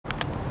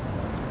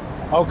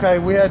Okay,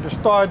 we had to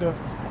start the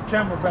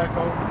camera back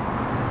on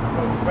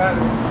because the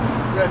battery.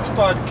 We had to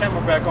start the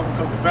camera back on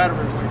because the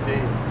battery went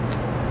dead.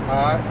 All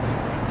right.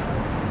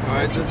 All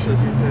right. Just get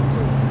that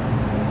too.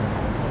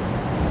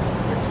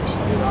 Make sure she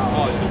get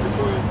all. Oh, she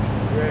recording.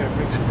 Yeah,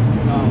 make sure you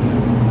get all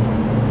that.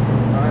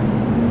 All right.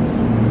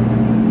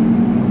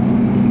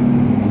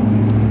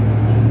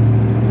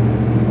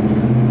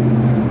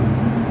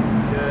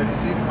 Yeah,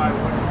 these Edomite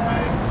women,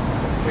 man,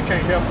 they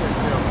can't help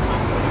themselves.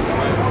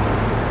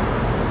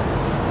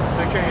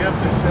 They can't help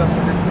themselves,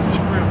 and this is the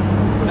strength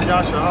of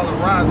YAHAWAH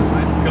rising,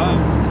 man.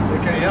 They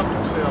can't help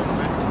themselves,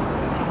 man.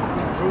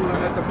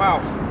 Drooling at the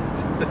mouth.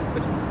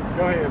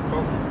 Go ahead, bro.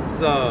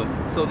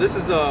 So this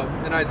is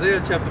in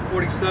Isaiah chapter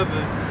 47,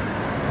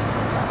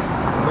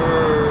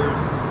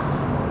 verse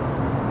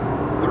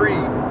 3.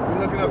 We're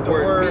looking up the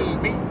word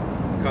meat.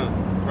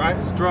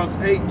 Right? Strong's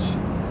H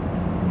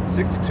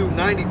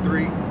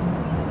 6293.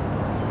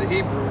 It's in the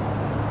Hebrew.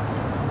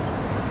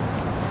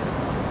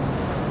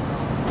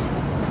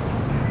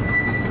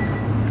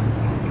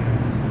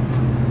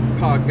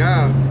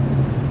 God,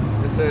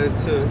 it says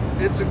to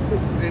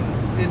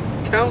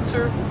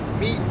encounter,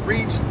 meet,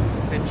 reach,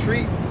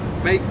 entreat,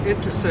 make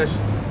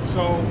intercession.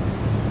 So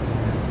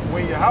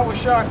when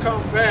YAHAWASHI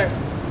comes back,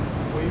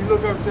 when you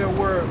look up that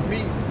word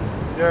meet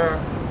there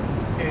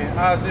in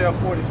Isaiah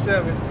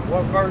 47,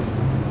 what verse?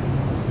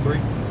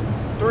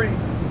 3.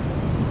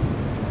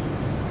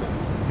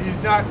 He's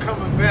not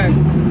coming back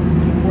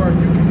where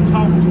you can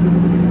talk to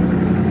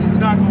him. He's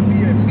not going to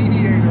be a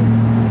mediator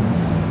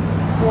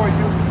for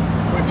you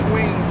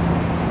between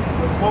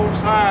the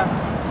Most High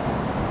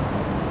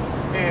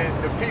and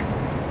the people,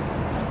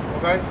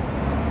 okay?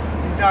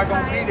 He's not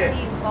going to be that,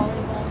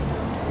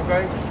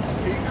 okay?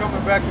 He's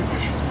coming back to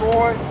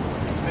destroy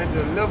and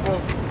deliver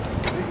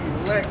the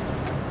elect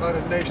of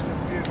the nation of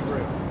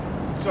Israel.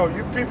 So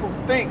you people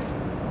think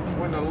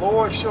when the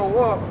Lord show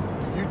up,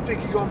 you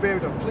think you're going to be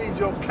able to plead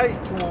your case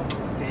to him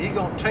and he's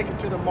going to take it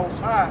to the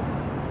Most High.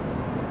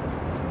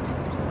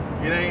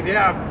 It ain't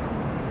happening.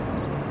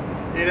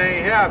 It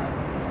ain't happening.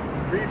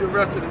 Read the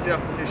rest of the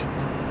definitions.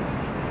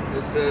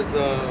 It says,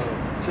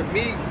 to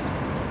meet,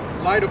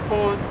 light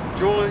upon,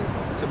 join,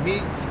 to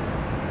meet,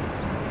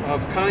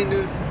 of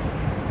kindness,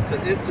 to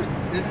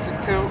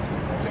encounter.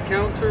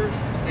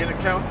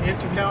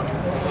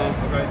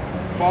 Okay.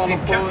 Fall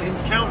upon.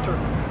 Encounter.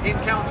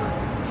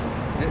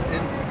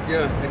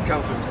 Yeah,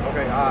 encounter.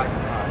 Okay, all right.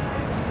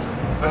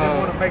 I just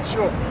want to make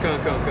sure.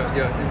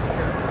 Yeah,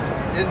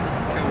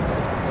 encounter.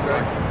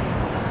 Okay.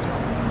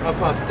 Of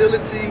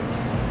hostility,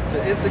 to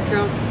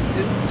encounter.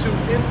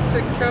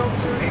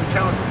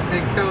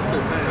 Encounter,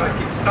 man. I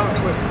keep tongue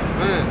twisting.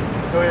 Man.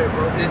 Go ahead,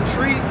 bro.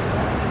 Entreat,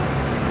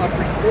 of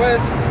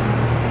request,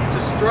 to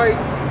strike,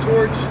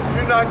 torch.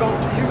 You're not gonna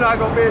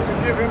be able to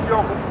give him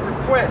your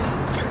request.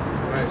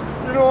 Right.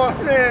 You know what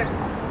I'm saying?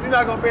 You're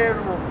not gonna be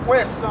able to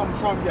request something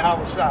from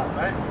YAHAWASHI,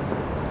 man.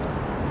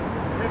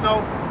 You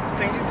know,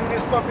 can you do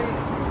this for me?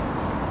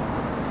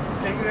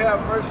 Can you have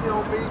mercy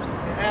on me?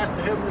 And ask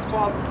the Heavenly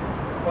Father,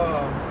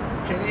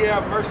 can he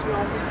have mercy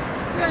on me?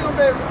 You ain't gonna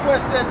be able to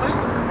request that, man.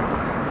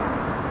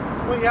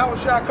 When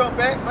YAHAWASHI come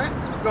back, man.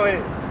 Go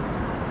ahead.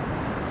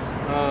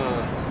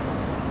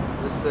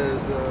 It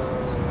says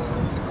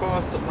to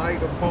cause to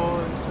light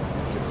upon,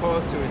 to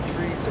cause to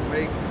entreat, to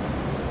make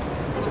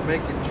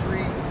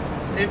entreat.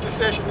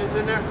 Intercession is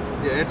in there?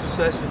 Yeah,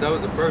 intercession, that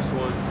was the first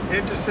one.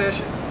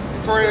 Intercession,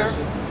 prayer.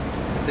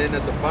 And then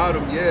at the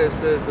bottom, yeah, it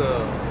says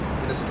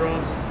in the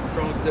Strong's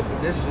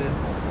definition,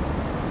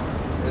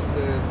 it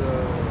says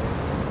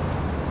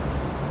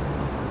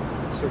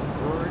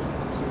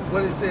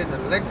what it said in the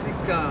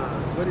lexicon.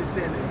 What it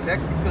said in the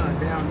lexicon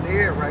down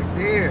there, right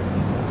there.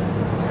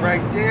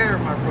 Right there,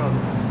 my brother.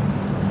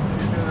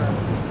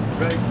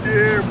 Right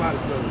there, my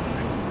brother.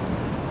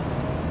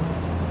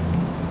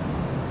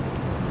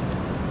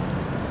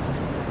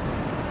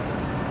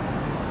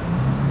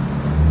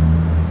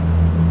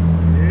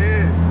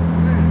 Yeah.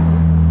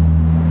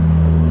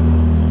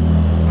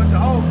 But the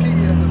whole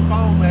key is the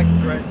phone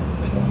acting great.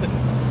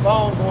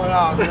 Phone going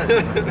out.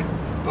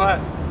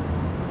 But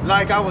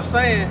like I was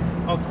saying,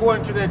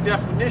 according to that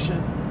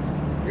definition,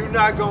 you're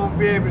not going to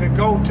be able to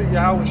go to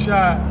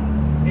YAHAWASHI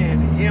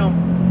and him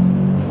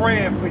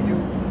praying for you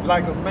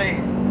like a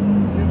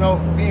man, you know,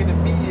 being the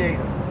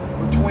mediator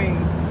between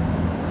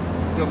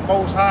the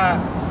Most High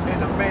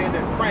and the man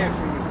that's praying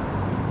for you.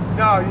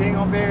 No, you ain't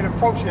going to be able to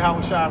approach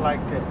YAHAWASHI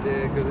like that.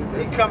 Yeah,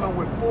 because he coming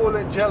with full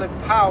angelic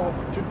power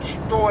to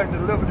destroy and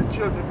deliver the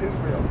children of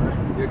Israel, man.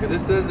 Yeah, because it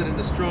says it in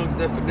the Strong's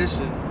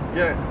definition.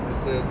 Yeah. It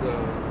says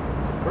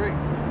to pray.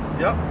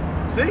 Yep.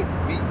 See?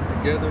 Meet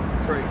together,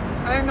 pray.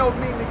 Ain't no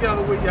meeting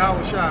together with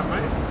YAHAWASHI,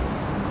 man.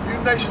 You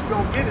nations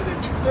gonna get it,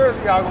 and 2/3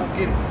 of y'all gonna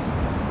get it.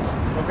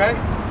 Okay?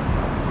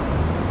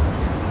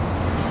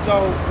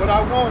 So what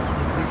I want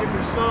is give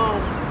me Psalm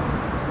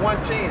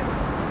 110.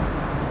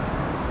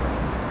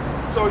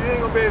 So you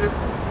ain't gonna be able to,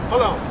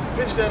 hold on,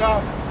 finish that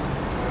off.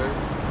 Right.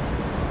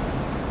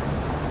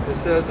 It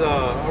says,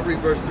 I'll read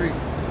verse 3.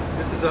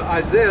 This is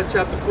Isaiah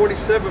chapter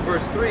 47,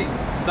 verse 3.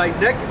 Thy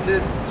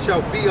nakedness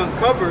shall be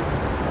uncovered,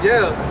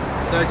 yeah,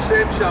 thy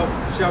shame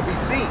shall be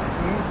seen.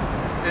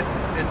 And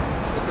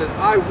it says,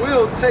 I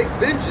will take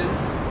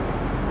vengeance,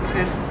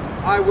 and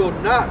I will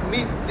not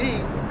meet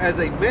thee as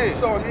a man.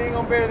 So you ain't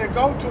gonna be able to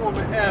go to him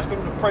and ask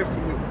him to pray for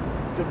you,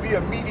 to be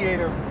a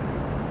mediator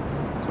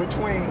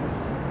between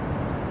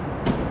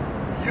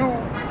you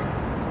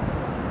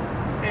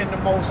and the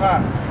Most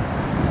High.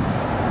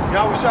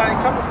 Yahawashi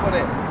ain't coming for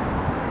that.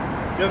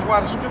 That's why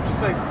the scriptures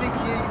say, seek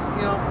ye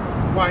him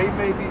while he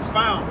may be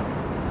found.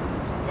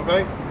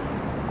 Okay?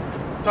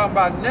 Talking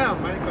about now,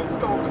 man, because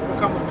it's going to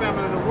become a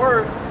family of the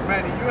word,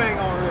 man, and you ain't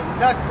going to hear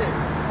nothing.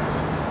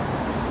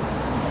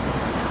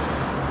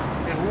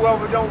 And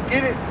whoever don't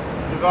get it,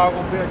 it's all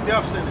going to be a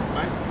death sentence,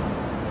 man.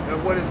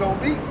 That's what it's going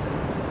to be.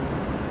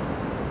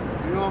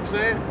 You know what I'm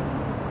saying?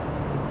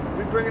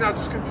 We bringing out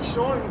the scripture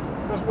showing you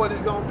that's what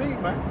it's going to be,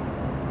 man.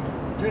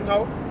 You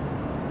know?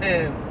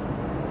 And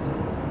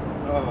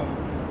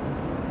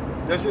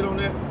that's it on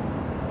that?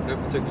 That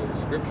particular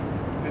scripture.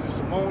 Is it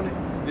Simone?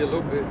 Yeah, a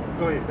little bit.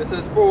 Go ahead. It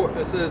says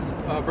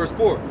verse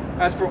 4.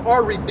 As for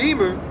our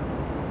Redeemer,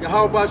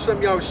 Yahawah Shem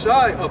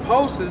Yahushai of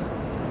hosts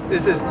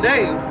is his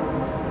name,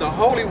 the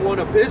Holy One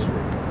of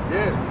Israel.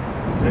 Yeah,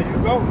 there you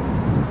go.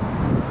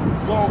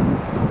 So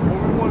what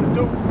we want to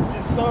do is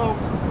just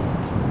Psalms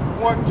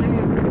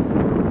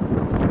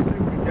 110. Let's see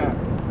what we got.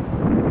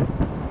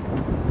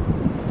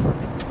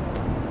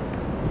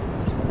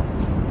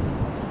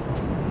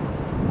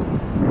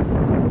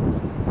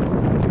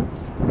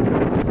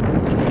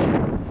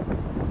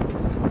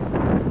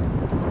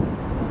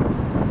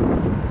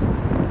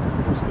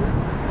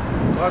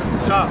 Start at the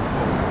top.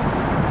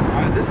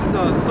 All right, this is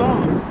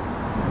Psalms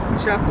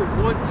chapter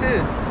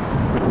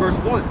 110, verse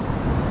 1.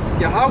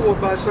 Yahawah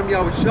B'Shem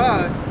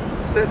Yahushai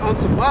said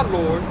unto my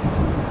Lord,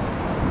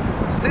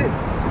 sit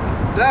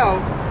thou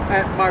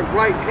at my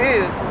right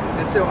hand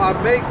until I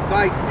make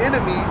thy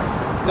enemies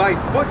thy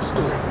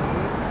footstool.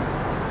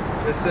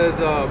 It says,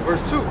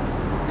 verse 2,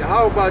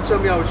 Yahawah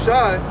B'Shem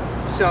Yahushai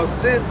shall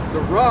send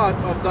the rod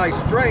of thy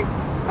strength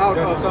out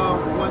That's of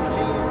Psalm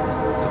 110.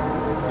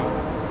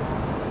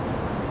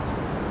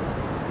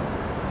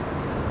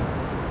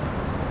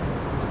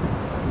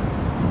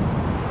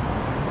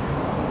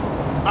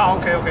 Oh,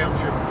 okay, I'm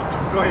tripping.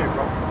 Go ahead,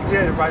 bro. You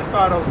had it right.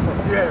 Start over from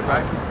you had it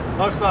right.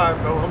 I'm sorry,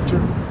 bro. I'm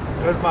tripping.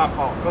 That's my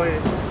fault. Go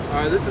ahead.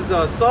 All right, this is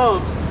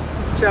Psalms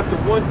chapter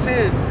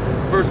 110,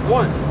 verse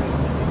 1.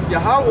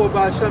 Yahawah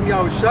B'Shem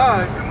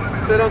Yahushai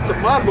said unto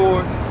my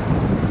Lord,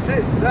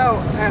 sit thou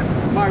at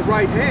my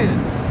right hand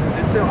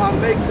until I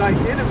make thy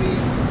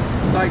enemies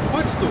thy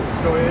footstool.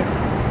 Go ahead.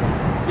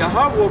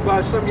 Yahawah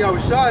B'Shem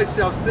Yahushai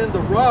shall send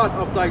the rod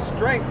of thy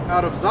strength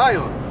out of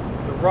Zion.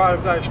 The rod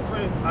of thy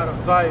strength out of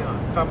Zion.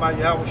 Talking about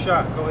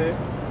Yahawashi. Go ahead.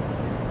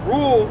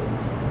 Rule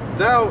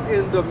thou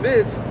in the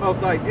midst of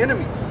thy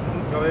enemies.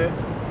 Go ahead.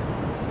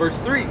 Verse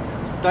 3.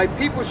 Thy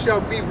people shall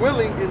be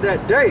willing in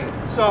that day.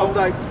 So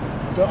the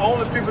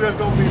only people that's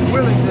going to be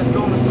willing, that's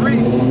going to agree,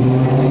 is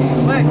the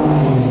elect.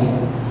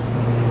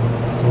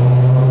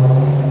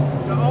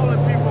 The only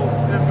people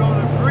that's going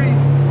to agree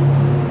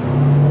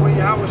when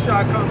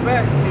Yahawashi come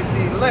back is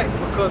the elect,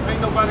 because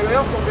ain't nobody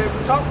else going to be able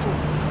to talk to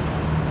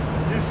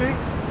him. You see?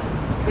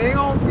 There ain't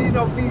gonna be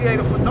no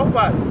mediator for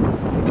nobody.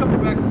 He's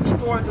coming back to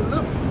destroy and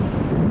deliver.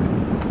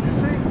 You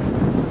see?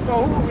 So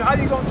how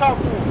you gonna talk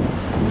to him?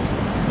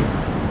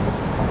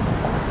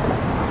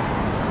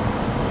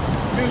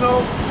 You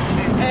know,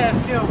 and ask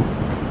him,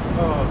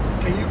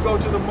 can you go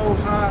to the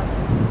Most High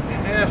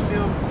and ask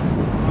him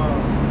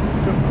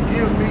to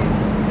forgive me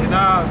and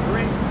I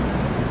agree?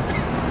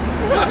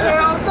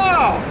 Hell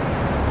no!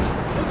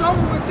 It's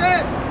over with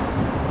that.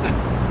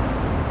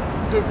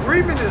 The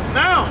agreement is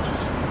now.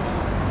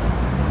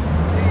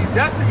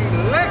 That's the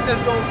elect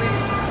that's going to be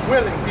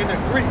willing and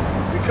agree,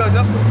 because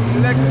that's what the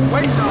elect is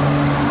waiting on.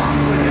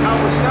 When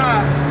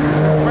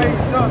Yahawashi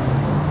raised up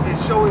and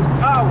show his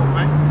power,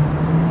 man.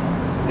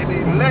 And the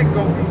elect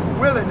going to be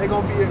willing, they're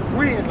going to be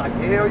agreeing like,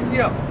 hell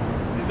yeah,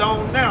 it's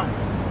on now.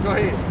 Go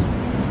ahead.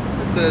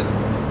 It says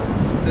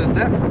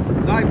that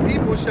thy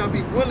people shall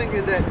be willing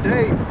in that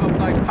day of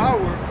thy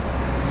power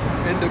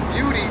and the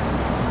beauties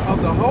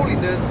of the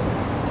holiness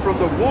from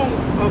the womb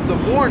of the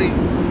morning.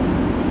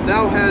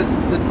 Thou hast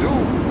the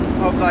dew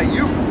of thy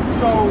youth.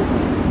 So,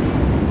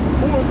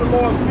 who is the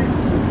Lord's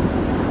people?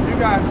 You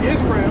got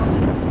Israel,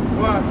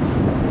 but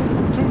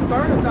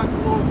 2/3 not the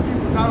Lord's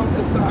people, not on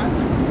this side.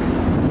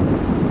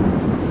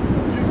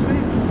 You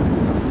see?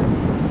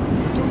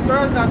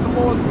 2/3 not the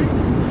Lord's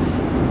people.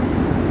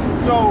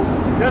 So,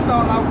 that's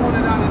all I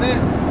wanted out of that.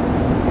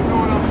 You know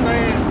what I'm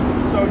saying?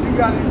 So, you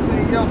got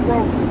anything else, bro?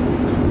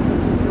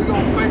 We're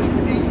going to face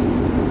the east.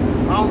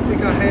 I don't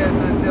think I had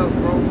nothing else,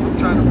 bro. I'm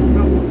trying to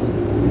remember.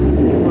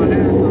 If I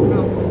had something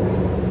else for me,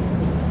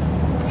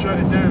 shut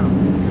it down.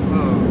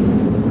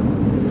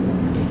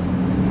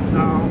 No,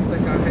 I don't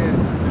think I had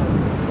nothing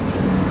else.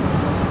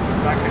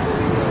 I can't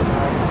think of it.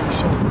 I'll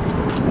show it.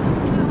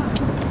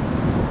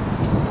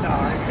 No, I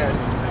ain't had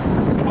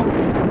nothing.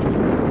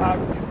 I'll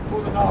be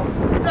pulling off.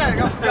 Dang,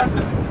 I forgot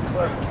that.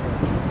 But,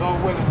 Lord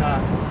willing, you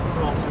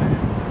know what I'm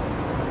saying?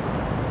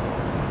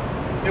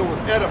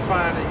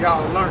 edifying and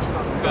y'all learn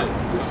something. Okay.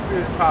 The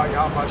spirit and power,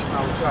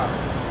 YAHAWASHI.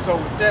 So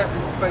with that, we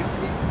will face the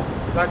East.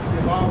 I'd like to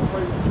give all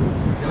praise to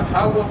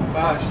YAHAWAH,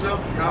 BaHaShem,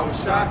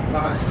 YAHAWASHI,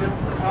 BaHaShem,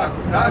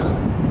 YAHAWASHI.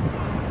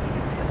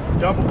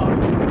 Double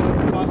honor to the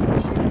Holy Apostle,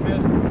 Chief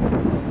Master,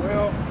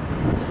 well.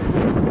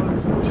 Salute to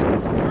brothers pushing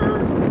his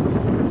word.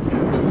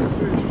 And to the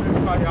serious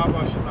strength by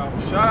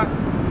YAHAWASHI.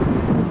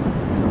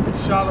 And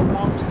shalom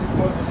to you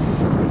brothers and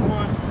sisters in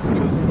one.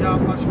 Trust in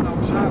YAHAWASHI.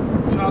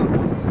 Shalom to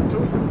you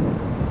too.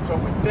 So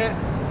with that,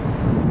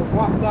 the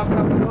Wafla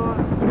Babylon.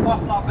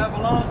 Wafla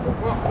Babylon.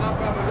 Wafla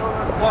Babylon.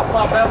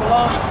 Wafla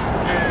Babylon.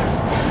 And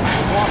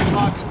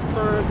Wafla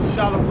 2/3.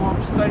 Shalom.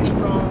 Stay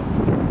strong.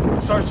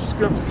 Search the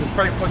scriptures and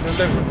pray for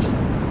deliverance.